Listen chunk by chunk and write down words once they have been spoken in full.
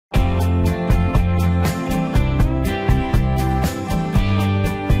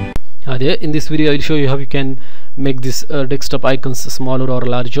There in this video I will show you how you can make this desktop icons smaller or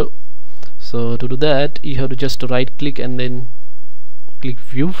larger. So to do that, you have to just right click and then click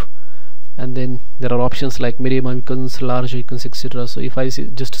view, and then there are options like medium icons, large icons, etc. So if I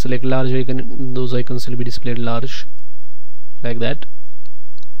just select large icon, those icons will be displayed large like that.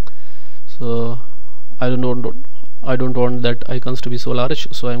 So I don't want that icons to be so large,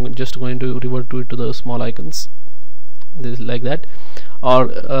 so I'm just going to revert to the small icons, this like that.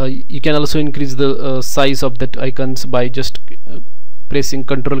 Or you can also increase the size of that icons by just pressing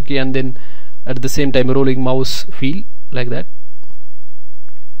Ctrl key and then at the same time rolling mouse wheel like that.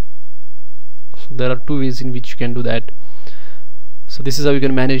 So there are two ways in which you can do that. So this is how you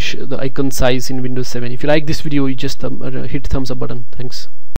can manage the icon size in Windows 7. If you like this video, you just hit thumbs up button. Thanks.